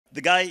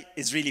the guy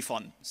is really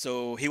fun.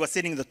 So he was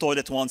sitting in the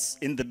toilet once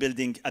in the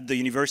building at the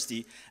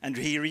university, and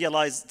he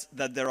realized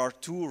that there are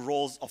 2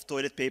 rolls of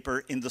toilet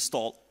paper in the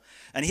stall.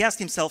 And he asked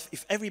himself,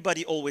 if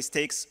everybody always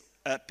takes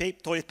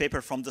toilet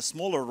paper from the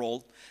smaller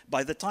roll,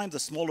 by the time the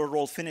smaller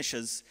roll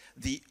finishes,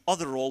 the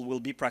other roll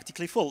will be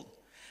practically full.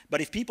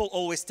 But if people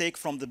always take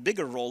from the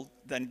bigger roll,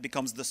 then it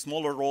becomes the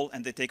smaller roll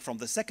and they take from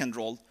the second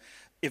roll.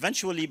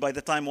 Eventually, by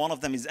the time one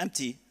of them is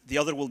empty, the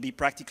other will be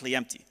practically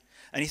empty.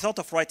 And he thought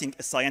of writing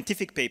a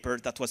scientific paper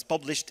that was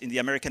published in the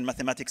American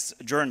Mathematics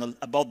Journal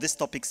about this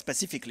topic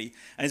specifically.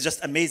 And it's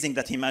just amazing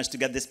that he managed to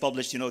get this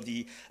published. You know,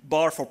 the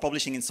bar for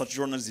publishing in such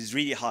journals is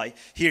really high.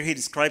 Here he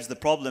describes the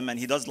problem and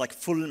he does like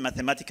full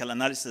mathematical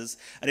analysis.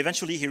 And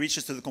eventually he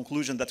reaches to the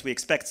conclusion that we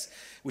expect,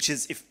 which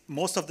is if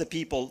most of the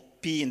people,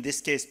 P in this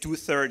case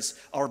 2/3,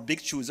 are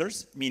big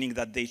choosers, meaning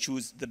that they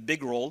choose the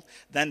big roll,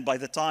 then by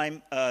the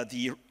time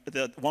the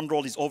one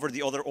roll is over,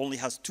 the other only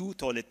has 2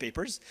 toilet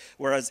papers.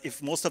 Whereas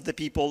if most of the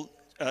people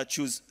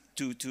choose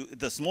to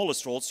the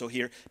smallest roll, so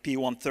here P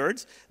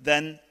 1/3,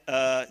 then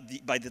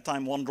by the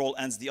time one roll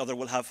ends, the other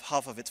will have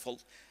half of it full.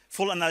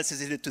 Full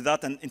analysis he did to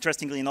that, and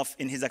interestingly enough,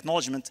 in his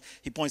acknowledgement,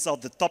 he points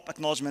out the top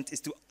acknowledgement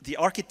is to the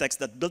architects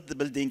that built the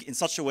building in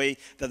such a way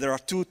that there are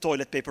 2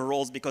 toilet paper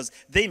rolls because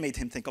they made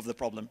him think of the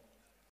problem.